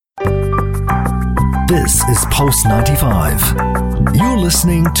This is Pulse 95. You're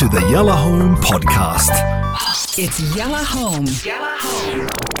listening to the Yellow Home Podcast. It's Yellow Home. Yellow Home.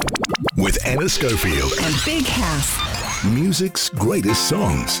 With Anna Schofield. And Big House. Music's greatest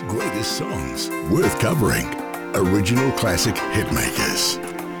songs. Greatest songs. Worth covering. Original classic hitmakers.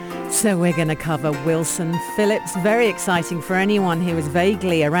 So we're going to cover Wilson Phillips. Very exciting for anyone who was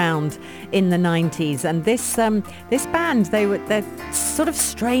vaguely around in the 90s. And this band, they're sort of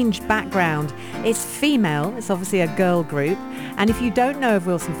strange background. It's female. It's obviously a girl group. And if you don't know of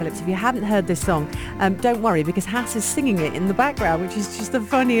Wilson Phillips, if you haven't heard this song, don't worry, because Hass is singing it in the background, which is just the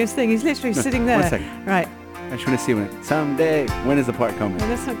funniest thing. He's literally sitting there. 1 second. Right. I just want to see when someday. When is the part coming? Well,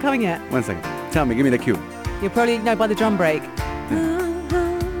 that's not coming yet. 1 second. Tell me. Give me the cue. You'll probably know by the drum break.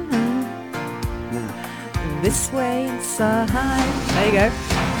 This way inside. There you go.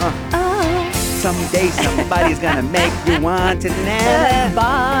 Someday somebody's gonna make you want to never.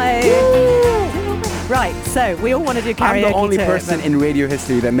 Bye. Right, so we all want to do karaoke. I'm the only too, person in radio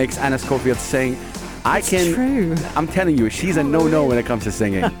history that makes Anna Schofield sing. True. I'm telling you, she's a no-no when it comes to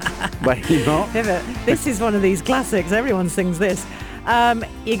singing. But you know, Yeah, but this is one of these classics. Everyone sings this.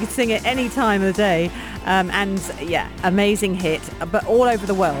 You can sing it any time of the day. And yeah, amazing hit, but all over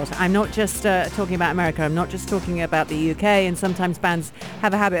the world. I'm not just talking about America. I'm not just talking about the UK, and sometimes bands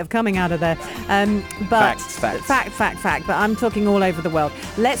have a habit of coming out of there. But fact. But I'm talking all over the world.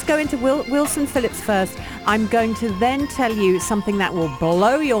 Let's go into Wilson Phillips first. I'm going to then tell you something that will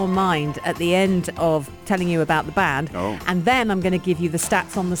blow your mind at the end of telling you about the band. Oh. And then I'm going to give you the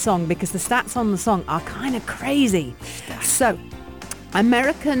stats on the song, because the stats on the song are kind of crazy. So,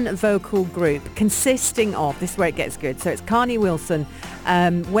 American vocal group consisting of, this is where it gets good, so it's Carney Wilson,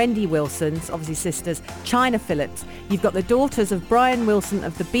 Wendy Wilson, obviously sisters, China Phillips. You've got the daughters of Brian Wilson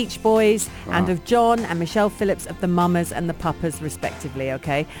of the Beach Boys, and of John and Michelle Phillips of the Mamas and the Papas, respectively,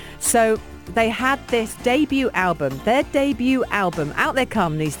 okay? So they had this debut album, their debut album, out they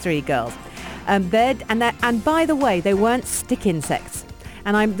come, these three girls. And by the way, they weren't stick insects.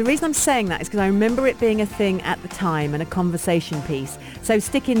 And the reason I'm saying that is because I remember it being a thing at the time and a conversation piece. So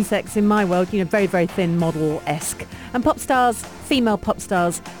stick insects in my world, very, very thin model-esque. And pop stars, female pop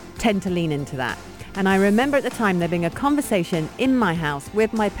stars, tend to lean into that. And I remember at the time there being a conversation in my house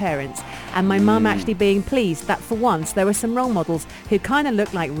with my parents, and my mum actually being pleased that for once there were some role models who kind of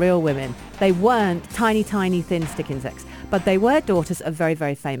looked like real women. They weren't tiny, tiny, thin stick insects, but they were daughters of very,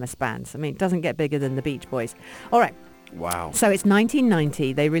 very famous bands. I mean, it doesn't get bigger than the Beach Boys. All right. wow. So it's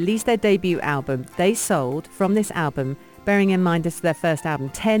 1990. They released their debut album. They sold, from this album, bearing in mind this is their first album,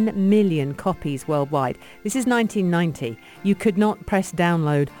 10 million copies worldwide. This is 1990. You could not press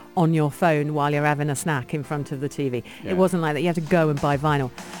download on your phone while you're having a snack in front of the TV. Yeah. It wasn't like that. You had to go and buy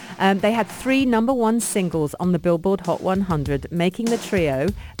vinyl. They had 3 number 1 singles on the Billboard Hot 100, making the trio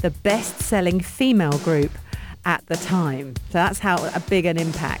the best-selling female group at the time. So that's how a big an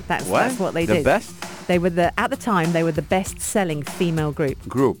impact. That's what they did. The best? They were at the time they were the best-selling female group.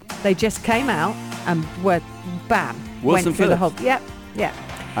 They just came out and were bam. Wilson went through the whole. Phillips. Yeah.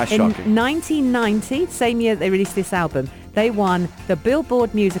 That's In shocking. 1990, same year they released this album, they won the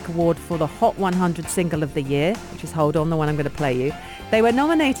Billboard Music Award for the Hot 100 Single of the Year, which is Hold On, the one I'm going to play you. They were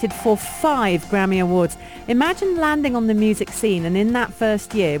nominated for 5 Grammy Awards. Imagine landing on the music scene, and in that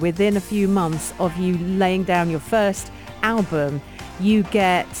first year, within a few months of you laying down your first album, you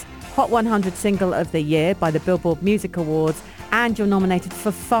get Hot 100 Single of the Year by the Billboard Music Awards, and you're nominated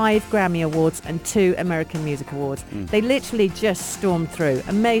for 5 Grammy Awards and 2 American Music Awards. They literally just stormed through.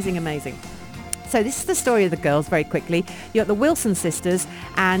 Amazing, amazing. So this is the story of the girls very quickly. You got the Wilson sisters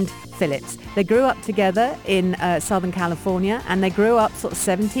and Phillips. They grew up together in Southern California, and they grew up sort of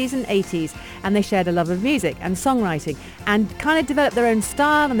 70s and 80s, and they shared a love of music and songwriting and kind of developed their own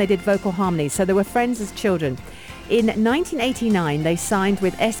style, and they did vocal harmonies. So they were friends as children. In 1989, they signed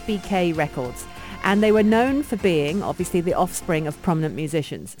with SBK Records. And they were known for being, obviously, the offspring of prominent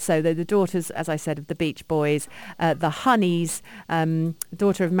musicians. So they're the daughters, as I said, of the Beach Boys, the Honeys,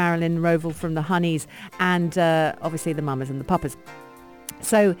 daughter of Marilyn Rovell from the Honeys, and obviously the Mamas and the Papas.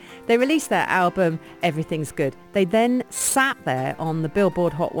 So they released their album, Everything's Good. They then sat there on the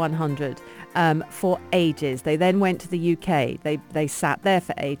Billboard Hot 100 for ages. They then went to the UK. They sat there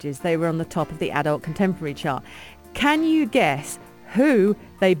for ages. They were on the top of the adult contemporary chart. Can you guess who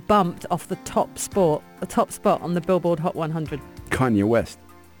they bumped off the top spot on the Billboard Hot 100? Kanye West.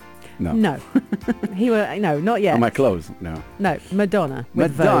 No. No. No, not yet. Am I close? No. No, Madonna.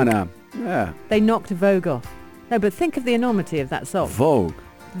 With Madonna. Vogue. Yeah. They knocked Vogue off. No, but think of the enormity of that song.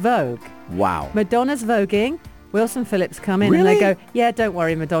 Vogue. Wow. Madonna's voguing. Wilson Phillips come in Really? and they go, yeah, don't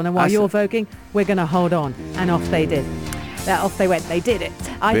worry, Madonna. While you're voguing, we're going to hold on. And off they did. off they went. They did it.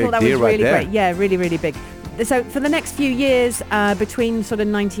 I Big thought that deal was right really there. great. Yeah, really, really big. So for the next few years, between sort of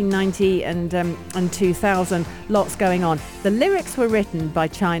 1990 and 2000, lots going on. The lyrics were written by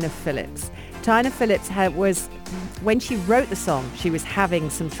China Phillips. China Phillips was, when she wrote the song, she was having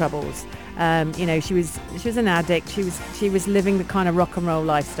some troubles. She was an addict. She was living the kind of rock and roll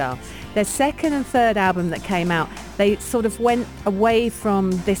lifestyle. Their second and third album that came out, they sort of went away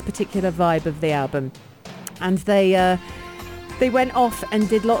from this particular vibe of the album, and they went off and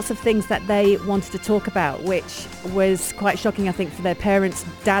did lots of things that they wanted to talk about, which was quite shocking, I think, for their parents.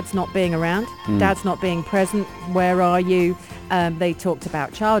 Dad's not being around. Dad's not being present. Where are you? They talked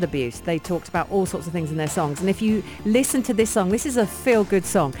about child abuse. They talked about all sorts of things in their songs. And if you listen to this song, this is a feel-good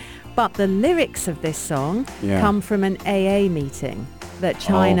song. But the lyrics of this song come from an AA meeting that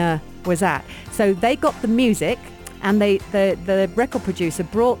China was at. So they got the music, and the record producer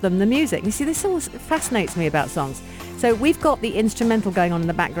brought them the music. You see, this always fascinates me about songs. So we've got the instrumental going on in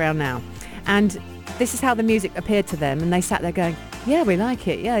the background now, and this is how the music appeared to them, and they sat there going, yeah, we like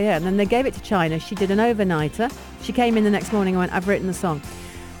it, yeah. And then they gave it to China. She did an overnighter. She came in the next morning and went, I've written the song.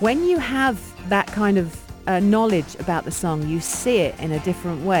 When you have that kind of knowledge about the song, you see it in a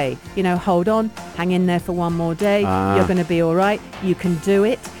different way. Hold on, hang in there for one more day, you're going to be all right, you can do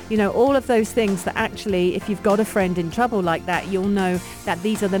it. All of those things that actually, if you've got a friend in trouble like that, you'll know that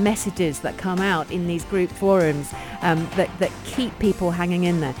these are the messages that come out in these group forums that keep people hanging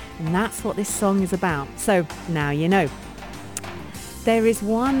in there. And that's what this song is about. So now you know. There is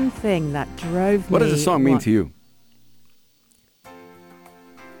one thing that drove me... What does the song mean to you?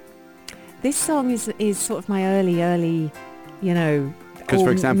 This song is sort of my early, Because,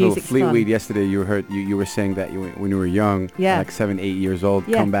 for example, music's Fleetweed, fun. yesterday you were saying that when you were young, Yeah. like 7, 8 years old,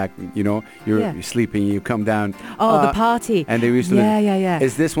 Yeah. come back, you're sleeping, you come down. The party. And they used to... Yeah.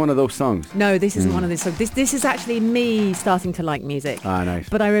 Is this one of those songs? No, this isn't one of these songs. This is actually me starting to like music. Ah, nice.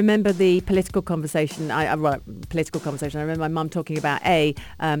 But I remember the political conversation. I remember my mum talking about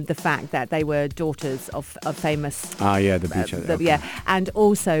the fact that they were daughters of famous. The beach. Okay. And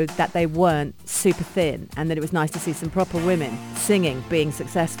also that they weren't super thin, and that it was nice to see some proper women singing, being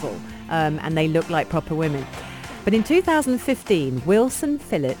successful, and they looked like proper women. But in 2015, Wilson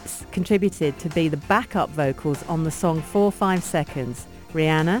Phillips contributed to be the backup vocals on the song 4 5 Seconds.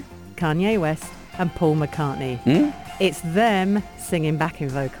 Rihanna, Kanye West and Paul McCartney. It's them singing backing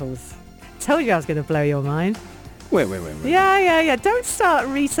vocals. Told you I was going to blow your mind. Wait. Yeah. Don't start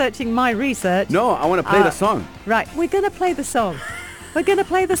researching my research. No, I want to play the song. Right, we're going to play the song.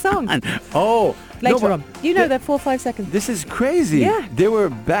 Later on. They're 4 5 seconds. This is crazy. Yeah. They were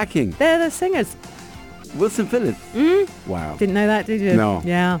backing They're the singers. Wilson Phillips. Wow. Didn't know that, did you? No.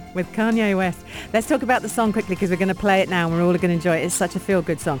 Yeah, with Kanye West. Let's talk about the song quickly because we're going to play it now and we're all going to enjoy it. It's such a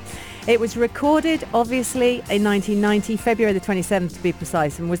feel-good song. It was recorded, obviously, in 1990, February the 27th to be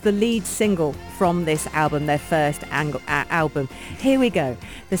precise, and was the lead single from this album, their first album. Here we go.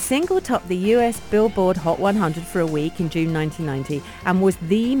 The single topped the US Billboard Hot 100 for a week in June 1990 and was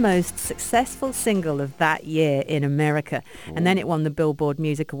the most successful single of that year in America. And then it won the Billboard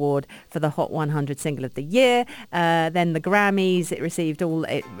Music Award for the Hot 100 Single of the Year. Then the Grammys, it received all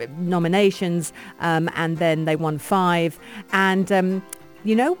nominations, and then they won 5. And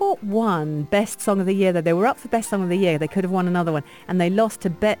you know what won Best Song of the Year, though? They were up for Best Song of the Year. They could have won another one. And they lost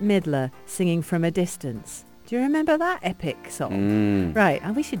to Bette Midler singing From a Distance. Do you remember that epic song? Right,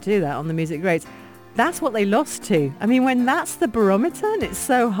 and we should do that on the Music Grades. That's what they lost to. I mean, when that's the barometer and it's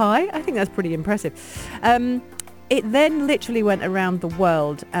so high, I think that's pretty impressive. It then literally went around the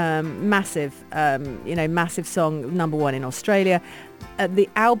world, massive song, #1 in Australia. The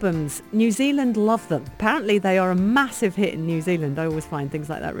albums, New Zealand love them. Apparently they are a massive hit in New Zealand. I always find things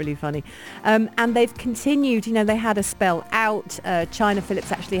like that really funny. And they've continued, they had a spell out. China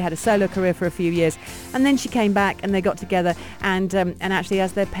Phillips actually had a solo career for a few years, and then she came back and they got together and actually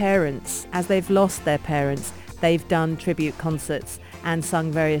as they've lost their parents, they've done tribute concerts and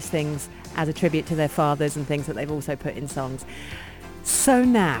sung various things as a tribute to their fathers and things that they've also put in songs. So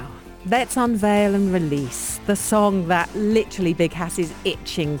now, let's unveil and release the song that literally Big Hass is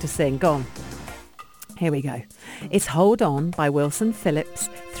itching to sing. Go on. Here we go. It's Hold On by Wilson Phillips,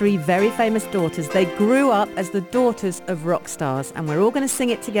 3 very famous daughters. They grew up as the daughters of rock stars, and we're all going to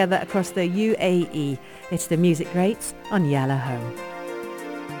sing it together across the UAE. It's the Music Greats on Yalla Home.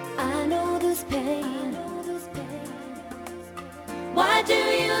 I know this pain. Why do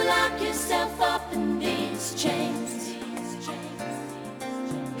you lock yourself up in these chains?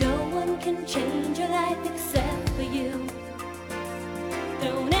 No one can change your life except for you.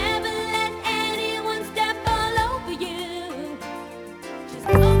 Don't ever let anyone step all over you. Just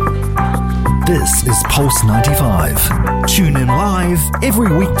always This is Pulse 95. Tune in live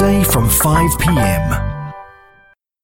every weekday from 5 p.m.